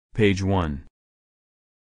Page 1.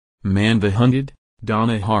 Man the Hunted,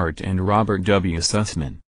 Donna Hart and Robert W.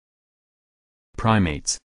 Sussman.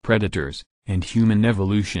 Primates, Predators, and Human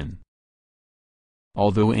Evolution.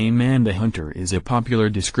 Although a man the hunter is a popular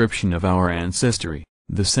description of our ancestry,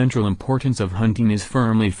 the central importance of hunting is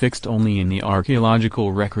firmly fixed only in the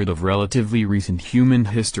archaeological record of relatively recent human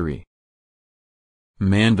history.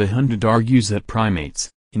 Man the Hunted argues that primates,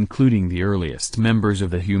 including the earliest members of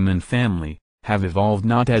the human family, have evolved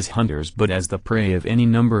not as hunters but as the prey of any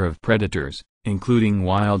number of predators, including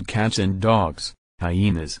wild cats and dogs,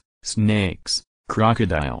 hyenas, snakes,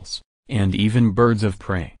 crocodiles, and even birds of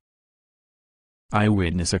prey.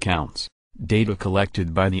 Eyewitness accounts, data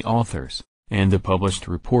collected by the authors, and the published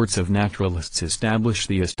reports of naturalists establish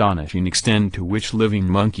the astonishing extent to which living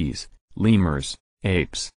monkeys, lemurs,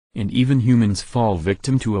 apes, and even humans fall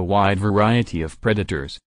victim to a wide variety of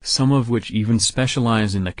predators, some of which even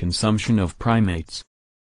specialize in the consumption of primates.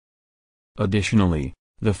 Additionally,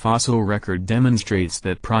 the fossil record demonstrates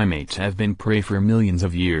that primates have been prey for millions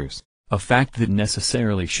of years, a fact that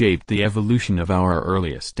necessarily shaped the evolution of our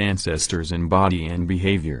earliest ancestors in body and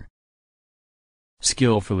behavior.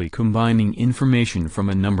 Skillfully combining information from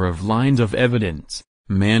a number of lines of evidence,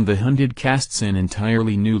 Man the Hunted casts an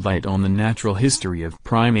entirely new light on the natural history of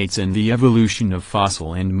primates and the evolution of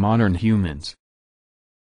fossil and modern humans.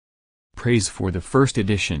 Praise for the first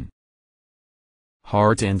edition.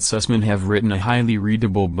 Hart and Sussman have written a highly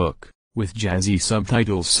readable book, with jazzy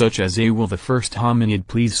subtitles such as A Will the First Hominid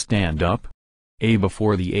Please Stand Up? A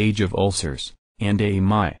Before the Age of Ulcers, and A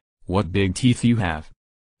My, What Big Teeth You Have.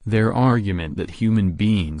 Their argument that human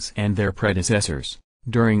beings and their predecessors,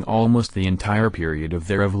 during almost the entire period of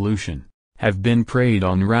their evolution, have been preyed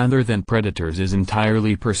on rather than predators is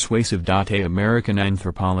entirely persuasive. American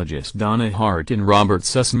anthropologists Donna Hart and Robert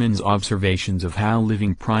Sussman's observations of how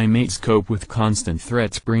living primates cope with constant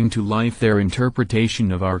threats bring to life their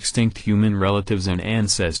interpretation of our extinct human relatives and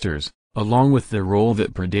ancestors, along with the role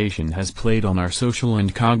that predation has played on our social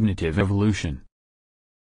and cognitive evolution.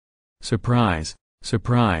 Surprise,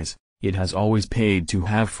 surprise, it has always paid to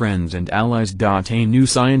have friends and allies. A new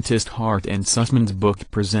scientist Hart and Sussman's book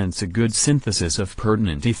presents a good synthesis of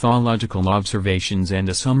pertinent ethological observations and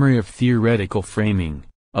a summary of theoretical framing,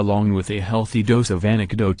 along with a healthy dose of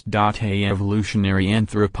anecdote. A evolutionary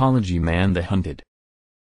anthropology Man the Hunted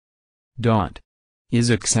is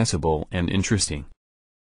accessible and interesting.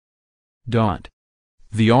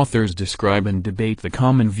 The authors describe and debate the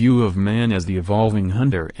common view of man as the evolving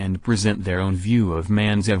hunter and present their own view of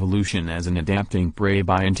man's evolution as an adapting prey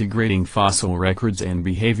by integrating fossil records and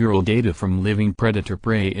behavioral data from living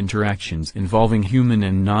predator-prey interactions involving human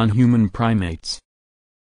and non-human primates.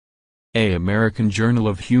 A American Journal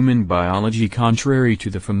of Human Biology. Contrary to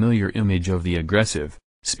the familiar image of the aggressive,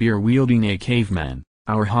 spear-wielding caveman,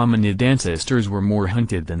 our hominid ancestors were more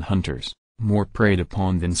hunted than hunters, more preyed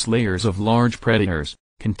upon than slayers of large predators,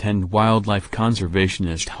 contend wildlife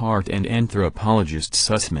conservationist Hart and anthropologist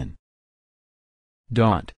Sussman.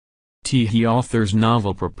 The author's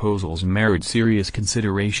novel proposals merit serious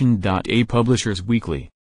consideration. A Publishers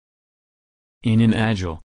Weekly. In an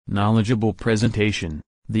agile, knowledgeable presentation,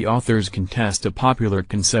 the authors contest a popular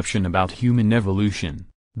conception about human evolution,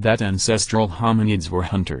 that ancestral hominids were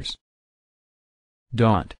hunters.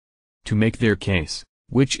 To make their case,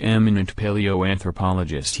 which eminent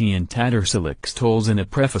paleoanthropologist Ian Tattersall extols in a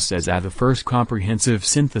preface as the first comprehensive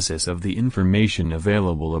synthesis of the information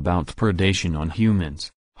available about predation on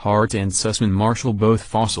humans, Hart and Sussman marshal both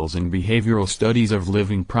fossils and behavioral studies of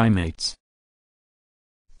living primates.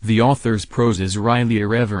 The author's prose is wryly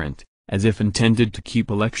irreverent, as if intended to keep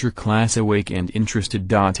a lecture class awake and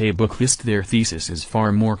interested. A book list. Their thesis is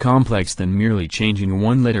far more complex than merely changing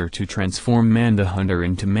one letter to transform Man the Hunter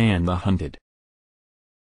into Man the Hunted.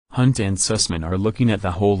 Hunt and Sussman are looking at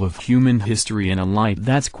the whole of human history in a light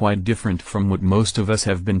that's quite different from what most of us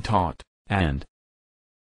have been taught, and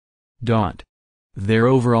their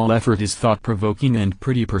overall effort is thought-provoking and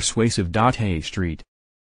pretty persuasive. A Street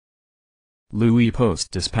Louis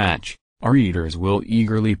Post-Dispatch. Our readers will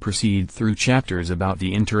eagerly proceed through chapters about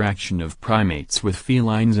the interaction of primates with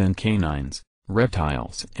felines and canines,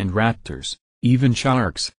 reptiles and raptors, even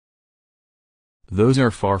sharks. Those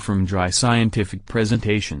are far from dry scientific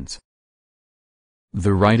presentations.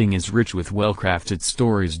 The writing is rich with well-crafted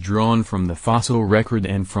stories drawn from the fossil record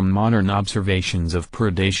and from modern observations of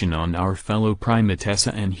predation on our fellow primates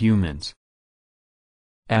and humans.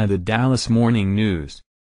 The Dallas Morning News.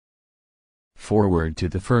 Foreword to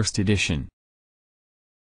the first edition.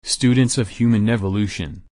 Students of human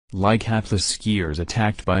evolution, like hapless skiers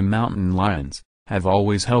attacked by mountain lions, have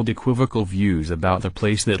always held equivocal views about the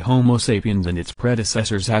place that Homo sapiens and its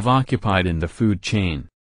predecessors have occupied in the food chain.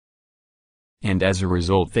 And as a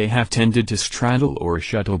result they have tended to straddle or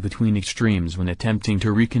shuttle between extremes when attempting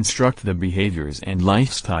to reconstruct the behaviors and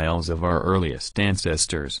lifestyles of our earliest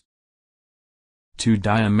ancestors. Two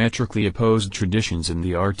diametrically opposed traditions in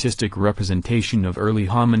the artistic representation of early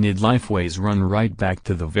hominid lifeways run right back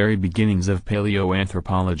to the very beginnings of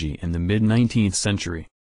paleoanthropology in the mid-19th century.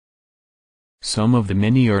 Some of the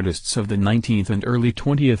many artists of the 19th and early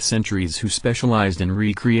 20th centuries who specialized in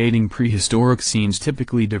recreating prehistoric scenes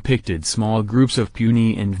typically depicted small groups of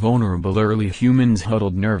puny and vulnerable early humans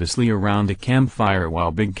huddled nervously around a campfire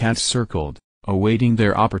while big cats circled, awaiting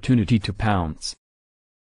their opportunity to pounce.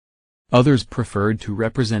 Others preferred to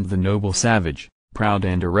represent the noble savage, proud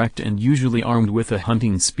and erect and usually armed with a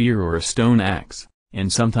hunting spear or a stone axe,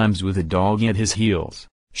 and sometimes with a dog at his heels,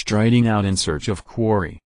 striding out in search of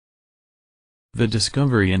quarry. The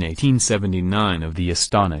discovery in 1879 of the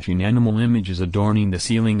astonishing animal images adorning the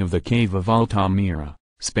ceiling of the cave of Altamira,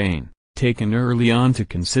 Spain, taken early on to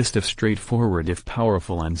consist of straightforward if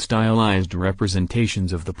powerful and stylized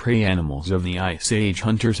representations of the prey animals of the Ice Age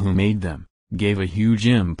hunters who made them, gave a huge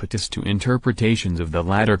impetus to interpretations of the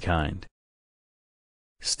latter kind.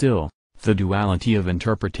 Still, the duality of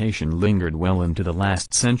interpretation lingered well into the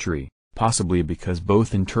last century, possibly because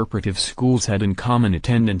both interpretive schools had in common a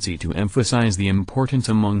tendency to emphasize the importance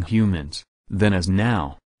among humans, then as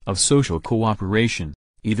now, of social cooperation,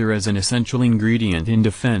 either as an essential ingredient in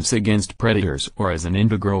defense against predators or as an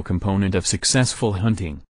integral component of successful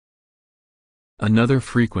hunting. Another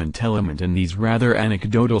frequent element in these rather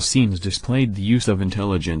anecdotal scenes displayed the use of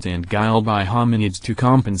intelligence and guile by hominids to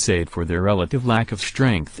compensate for their relative lack of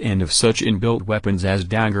strength and of such inbuilt weapons as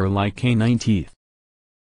dagger-like canine teeth.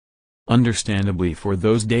 Understandably, for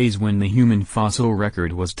those days when the human fossil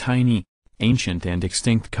record was tiny, ancient and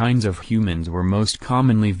extinct kinds of humans were most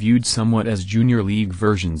commonly viewed somewhat as junior league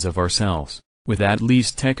versions of ourselves, with at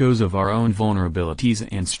least echoes of our own vulnerabilities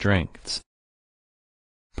and strengths.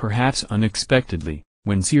 Perhaps unexpectedly,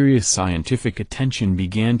 when serious scientific attention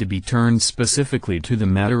began to be turned specifically to the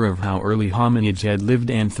matter of how early hominids had lived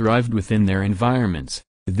and thrived within their environments,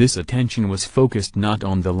 this attention was focused not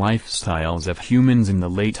on the lifestyles of humans in the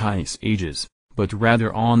late Ice Ages, but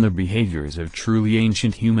rather on the behaviors of truly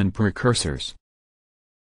ancient human precursors.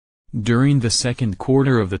 During the second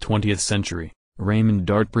quarter of the 20th century, Raymond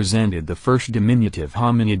Dart presented the first diminutive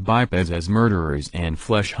hominid bipeds as murderers and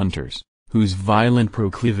flesh hunters, whose violent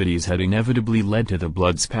proclivities had inevitably led to the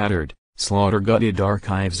blood-spattered, slaughter-gutted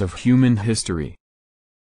archives of human history.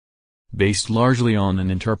 Based largely on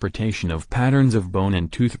an interpretation of patterns of bone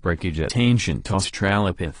and tooth breakage at ancient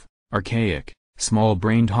Australopith, archaic,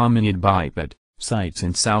 small-brained hominid biped, sites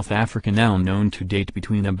in South Africa now known to date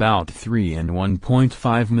between about 3 and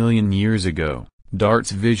 1.5 million years ago,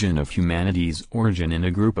 Dart's vision of humanity's origin in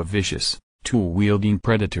a group of vicious, tool-wielding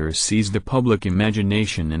predators seized the public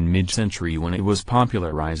imagination in mid-century when it was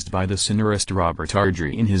popularized by the satirist Robert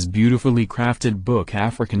Ardrey in his beautifully crafted book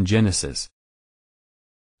African Genesis.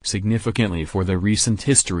 Significantly for the recent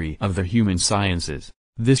history of the human sciences,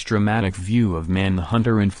 this dramatic view of man the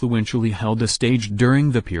hunter influentially held a stage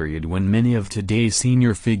during the period when many of today's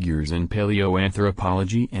senior figures in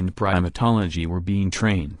paleoanthropology and primatology were being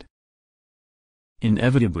trained.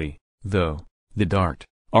 Inevitably, though, the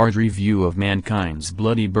Ardrey view of mankind's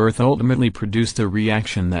bloody birth ultimately produced a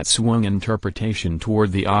reaction that swung interpretation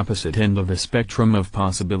toward the opposite end of the spectrum of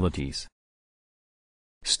possibilities.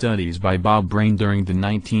 Studies by Bob Brain during the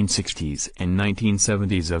 1960s and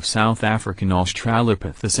 1970s of South African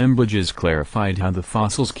Australopith assemblages clarified how the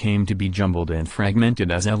fossils came to be jumbled and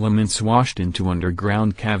fragmented as elements washed into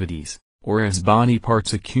underground cavities, or as body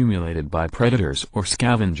parts accumulated by predators or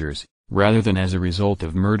scavengers, rather than as a result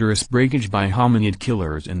of murderous breakage by hominid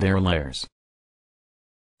killers in their lairs.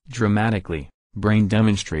 Dramatically, Brain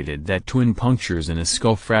demonstrated that twin punctures in a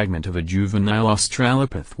skull fragment of a juvenile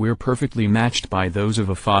Australopith were perfectly matched by those of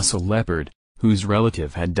a fossil leopard, whose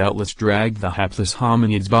relative had doubtless dragged the hapless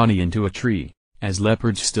hominid's body into a tree, as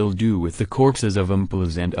leopards still do with the corpses of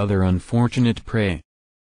impalas and other unfortunate prey.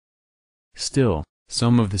 Still,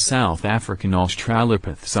 some of the South African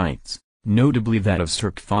Australopith sites, notably that of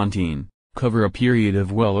Sterkfontein, cover a period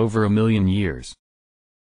of well over 1 million years.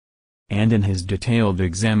 And in his detailed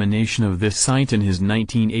examination of this site in his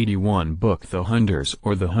 1981 book The Hunters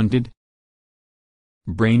or The Hunted,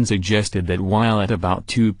 Brain suggested that while at about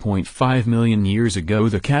 2.5 million years ago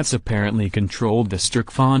the cats apparently controlled the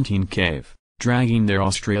Sterkfontein cave, dragging their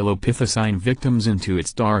Australopithecine victims into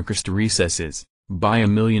its darkest recesses, By a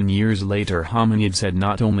million years later, hominids had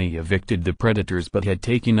not only evicted the predators but had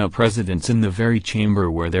taken up residence in the very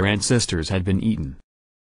chamber where their ancestors had been eaten.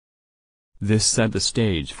 This set the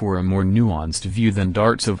stage for a more nuanced view than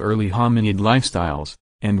Dart's of early hominid lifestyles,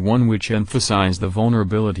 and one which emphasized the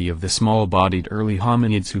vulnerability of the small-bodied early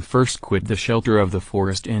hominids who first quit the shelter of the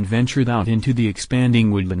forest and ventured out into the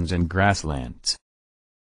expanding woodlands and grasslands.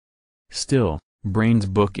 Still, Brain's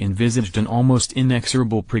book envisaged an almost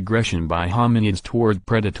inexorable progression by hominids toward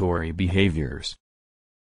predatory behaviors.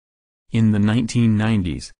 In the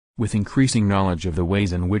 1990s, with increasing knowledge of the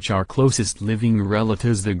ways in which our closest living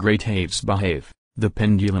relatives the great apes behave, the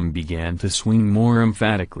pendulum began to swing more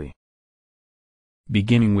emphatically.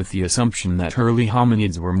 Beginning with the assumption that early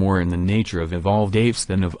hominids were more in the nature of evolved apes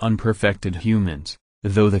than of unperfected humans,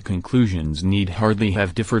 though the conclusions need hardly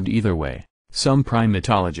have differed either way. Some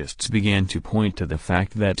primatologists began to point to the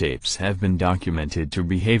fact that apes have been documented to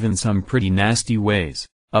behave in some pretty nasty ways,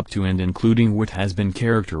 up to and including what has been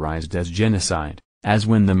characterized as genocide, as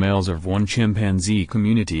when the males of one chimpanzee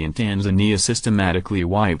community in Tanzania systematically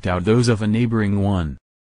wiped out those of a neighboring one.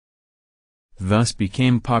 Thus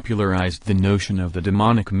became popularized the notion of the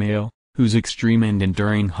demonic male, whose extreme and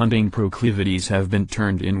enduring hunting proclivities have been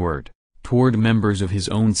turned inward, toward members of his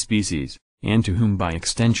own species, and to whom by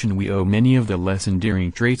extension we owe many of the less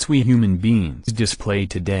endearing traits we human beings display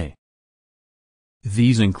today.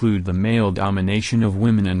 These include the male domination of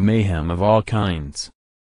women and mayhem of all kinds.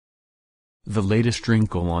 The latest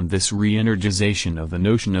wrinkle on this re-energization of the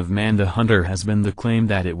notion of man the hunter has been the claim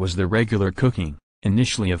that it was the regular cooking,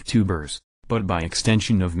 initially of tubers, but by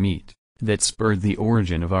extension of meat, that spurred the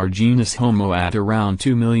origin of our genus Homo at around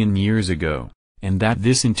 2 million years ago, and that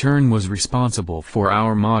this in turn was responsible for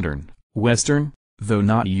our modern, Western, though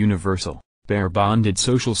not universal, pair-bonded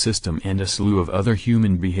social system and a slew of other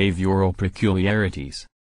human behavioral peculiarities.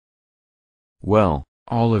 Well,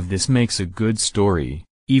 all of this makes a good story,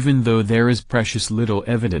 even though there is precious little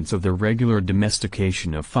evidence of the regular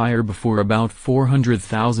domestication of fire before about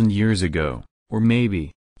 400,000 years ago, or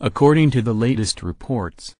maybe, according to the latest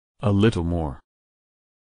reports, a little more.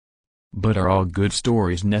 But are all good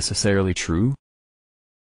stories necessarily true?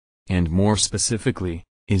 And more specifically,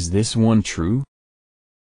 is this one true?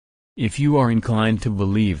 If you are inclined to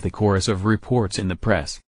believe the chorus of reports in the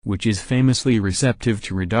press, which is famously receptive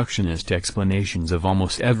to reductionist explanations of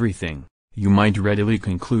almost everything, you might readily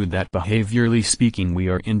conclude that behaviorally speaking we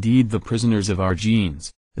are indeed the prisoners of our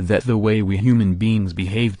genes, that the way we human beings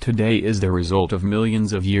behave today is the result of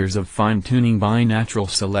millions of years of fine-tuning by natural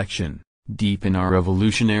selection, deep in our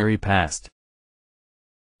evolutionary past.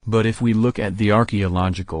 But if we look at the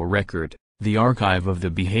archaeological record, the archive of the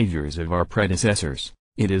behaviors of our predecessors,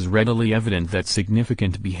 it is readily evident that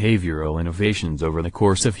significant behavioral innovations over the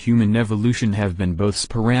course of human evolution have been both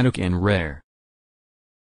sporadic and rare.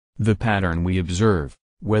 The pattern we observe,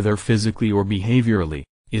 whether physically or behaviorally,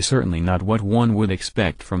 is certainly not what one would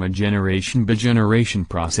expect from a generation-by-generation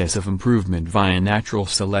process of improvement via natural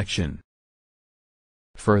selection.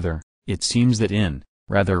 Further, it seems that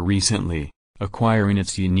rather recently, acquiring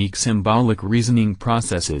its unique symbolic reasoning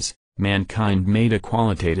processes, mankind made a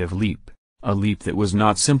qualitative leap, a leap that was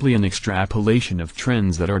not simply an extrapolation of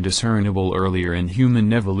trends that are discernible earlier in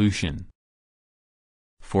human evolution.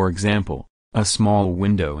 For example, a small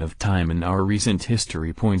window of time in our recent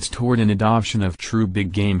history points toward an adoption of true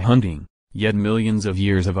big-game hunting, yet millions of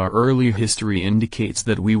years of our early history indicates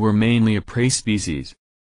that we were mainly a prey species.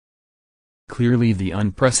 Clearly the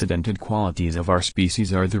unprecedented qualities of our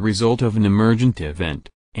species are the result of an emergent event,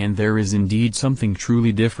 and there is indeed something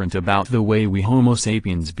truly different about the way we Homo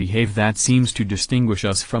sapiens behave that seems to distinguish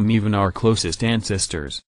us from even our closest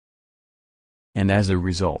ancestors. And as a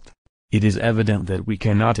result, it is evident that we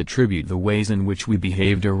cannot attribute the ways in which we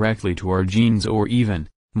behave directly to our genes or even,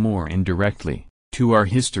 more indirectly, to our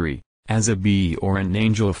history, as a bee or an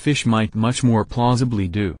angelfish might much more plausibly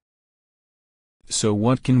do. So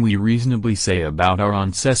what can we reasonably say about our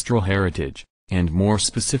ancestral heritage, and more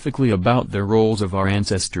specifically about the roles of our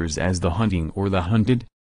ancestors as the hunting or the hunted?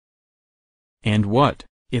 And what,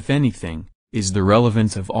 if anything, is the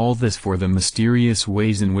relevance of all this for the mysterious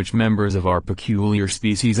ways in which members of our peculiar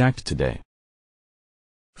species act today?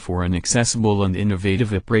 For an accessible and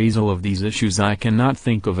innovative appraisal of these issues I cannot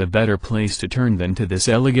think of a better place to turn than to this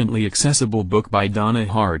elegantly accessible book by Donna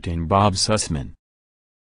Hart and Bob Sussman.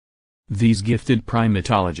 These gifted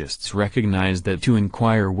primatologists recognize that to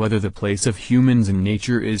inquire whether the place of humans in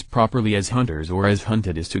nature is properly as hunters or as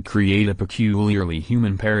hunted is to create a peculiarly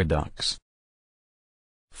human paradox.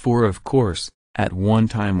 For of course, at one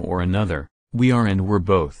time or another, we are and were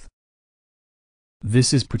both.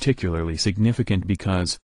 This is particularly significant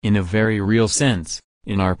because, In a very real sense,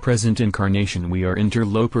 in our present incarnation we are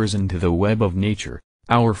interlopers into the web of nature,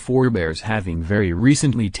 our forebears having very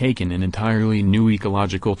recently taken an entirely new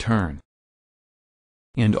ecological turn.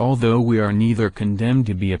 And although we are neither condemned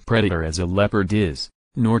to be a predator as a leopard is,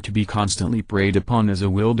 nor to be constantly preyed upon as a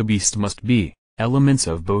wildebeest must be, elements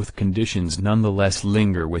of both conditions nonetheless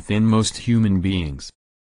linger within most human beings.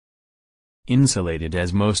 Insulated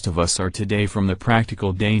as most of us are today from the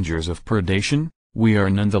practical dangers of predation, we are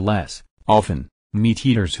nonetheless, often,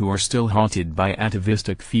 meat-eaters who are still haunted by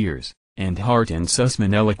atavistic fears, and Hart and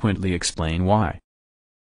Sussman eloquently explain why.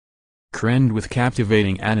 Crowned with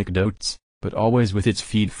captivating anecdotes, but always with its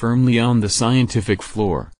feet firmly on the scientific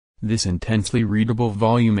floor, this intensely readable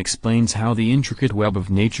volume explains how the intricate web of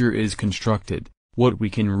nature is constructed, what we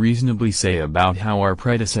can reasonably say about how our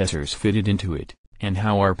predecessors fitted into it, and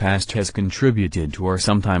how our past has contributed to our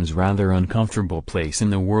sometimes rather uncomfortable place in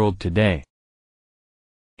the world today.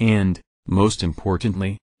 And, most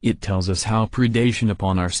importantly, it tells us how predation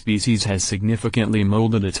upon our species has significantly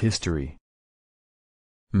molded its history.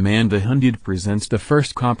 Man the Hunted presents the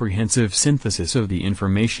first comprehensive synthesis of the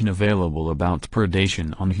information available about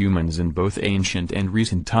predation on humans in both ancient and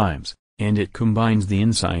recent times, and it combines the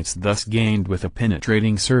insights thus gained with a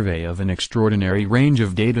penetrating survey of an extraordinary range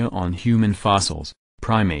of data on human fossils,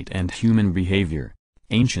 primate and human behavior,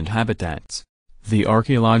 ancient habitats, the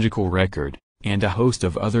archaeological record, and a host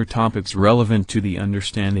of other topics relevant to the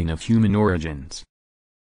understanding of human origins.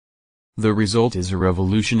 The result is a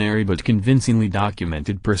revolutionary but convincingly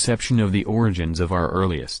documented perception of the origins of our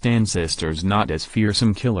earliest ancestors not as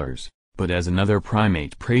fearsome killers, but as another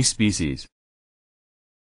primate prey species.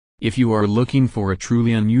 If you are looking for a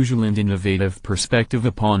truly unusual and innovative perspective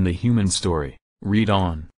upon the human story, read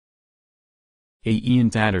on. A.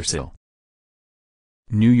 Ian Tattersall.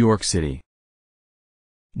 New York City.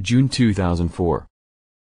 June 2004.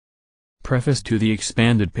 Preface to the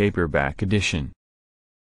expanded paperback edition.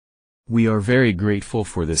 We are very grateful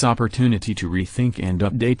for this opportunity to rethink and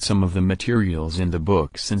update some of the materials in the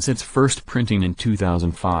book since its first printing in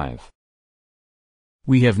 2005.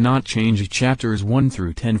 We have not changed chapters 1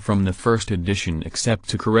 through 10 from the first edition except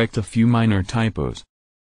to correct a few minor typos.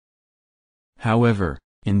 However,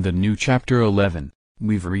 in the new chapter 11,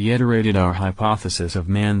 we've reiterated our hypothesis of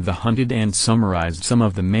man the hunted and summarized some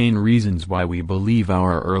of the main reasons why we believe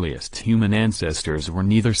our earliest human ancestors were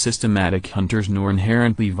neither systematic hunters nor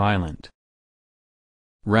inherently violent.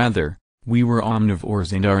 Rather, we were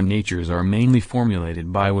omnivores and our natures are mainly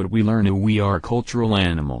formulated by what we learn we are cultural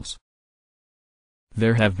animals.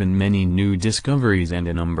 There have been many new discoveries and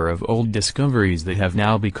a number of old discoveries that have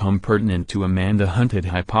now become pertinent to a man the hunted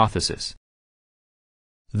hypothesis.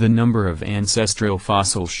 The number of ancestral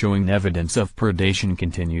fossils showing evidence of predation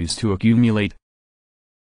continues to accumulate.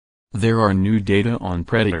 There are new data on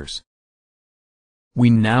predators. We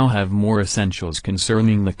now have more essentials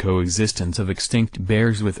concerning the coexistence of extinct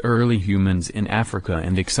bears with early humans in Africa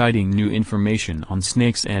and exciting new information on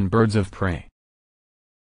snakes and birds of prey.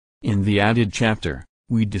 In the added chapter,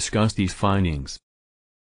 we discuss these findings.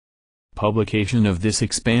 Publication of this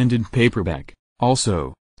expanded paperback,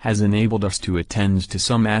 also, has enabled us to attend to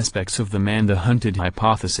some aspects of the man the hunted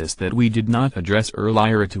hypothesis that we did not address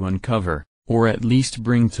earlier to uncover, or at least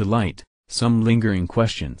bring to light, some lingering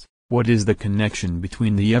questions. What is the connection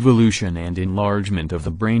between the evolution and enlargement of the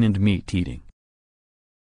brain and meat-eating?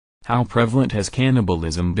 How prevalent has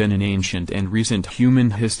cannibalism been in ancient and recent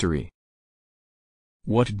human history?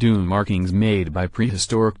 What do markings made by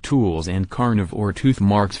prehistoric tools and carnivore tooth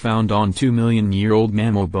marks found on 2-million-year-old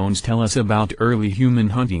mammal bones tell us about early human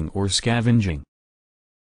hunting or scavenging?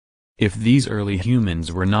 If these early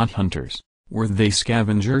humans were not hunters, were they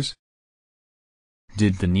scavengers?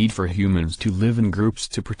 Did the need for humans to live in groups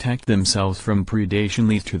to protect themselves from predation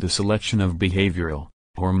lead to the selection of behavioral,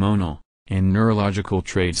 hormonal, and neurological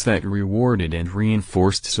traits that rewarded and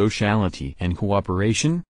reinforced sociality and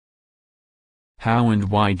cooperation? How and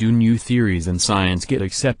why do new theories in science get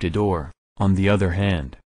accepted or, on the other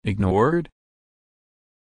hand, ignored?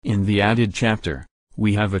 In the added chapter,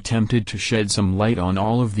 we have attempted to shed some light on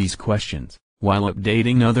all of these questions, while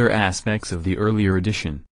updating other aspects of the earlier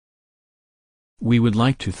edition. We would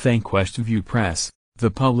like to thank Westview Press, the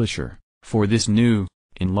publisher, for this new,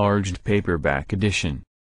 enlarged paperback edition.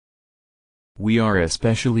 We are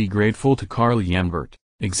especially grateful to Carl Yambert,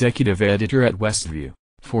 executive editor at Westview,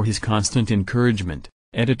 for his constant encouragement,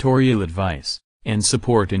 editorial advice, and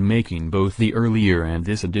support in making both the earlier and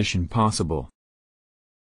this edition possible.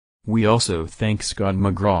 We also thank Scott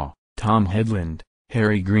McGraw, Tom Headland,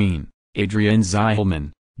 Harry Green, Adrienne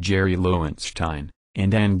Zeilman, Jerry Lowenstein,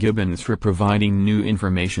 and Ann Gibbons for providing new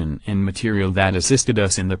information and material that assisted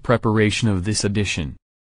us in the preparation of this edition.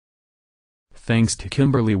 Thanks to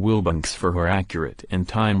Kimberly Wilbanks for her accurate and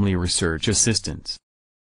timely research assistance.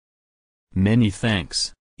 Many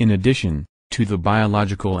thanks, in addition, to the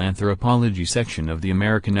Biological Anthropology section of the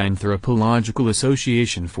American Anthropological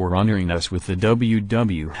Association for honoring us with the W.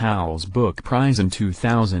 W. Howells Book Prize in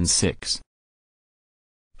 2006.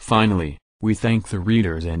 Finally, we thank the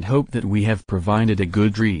readers and hope that we have provided a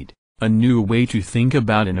good read, a new way to think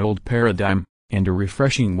about an old paradigm, and a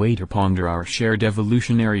refreshing way to ponder our shared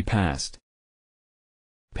evolutionary past.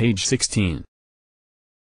 Page 16.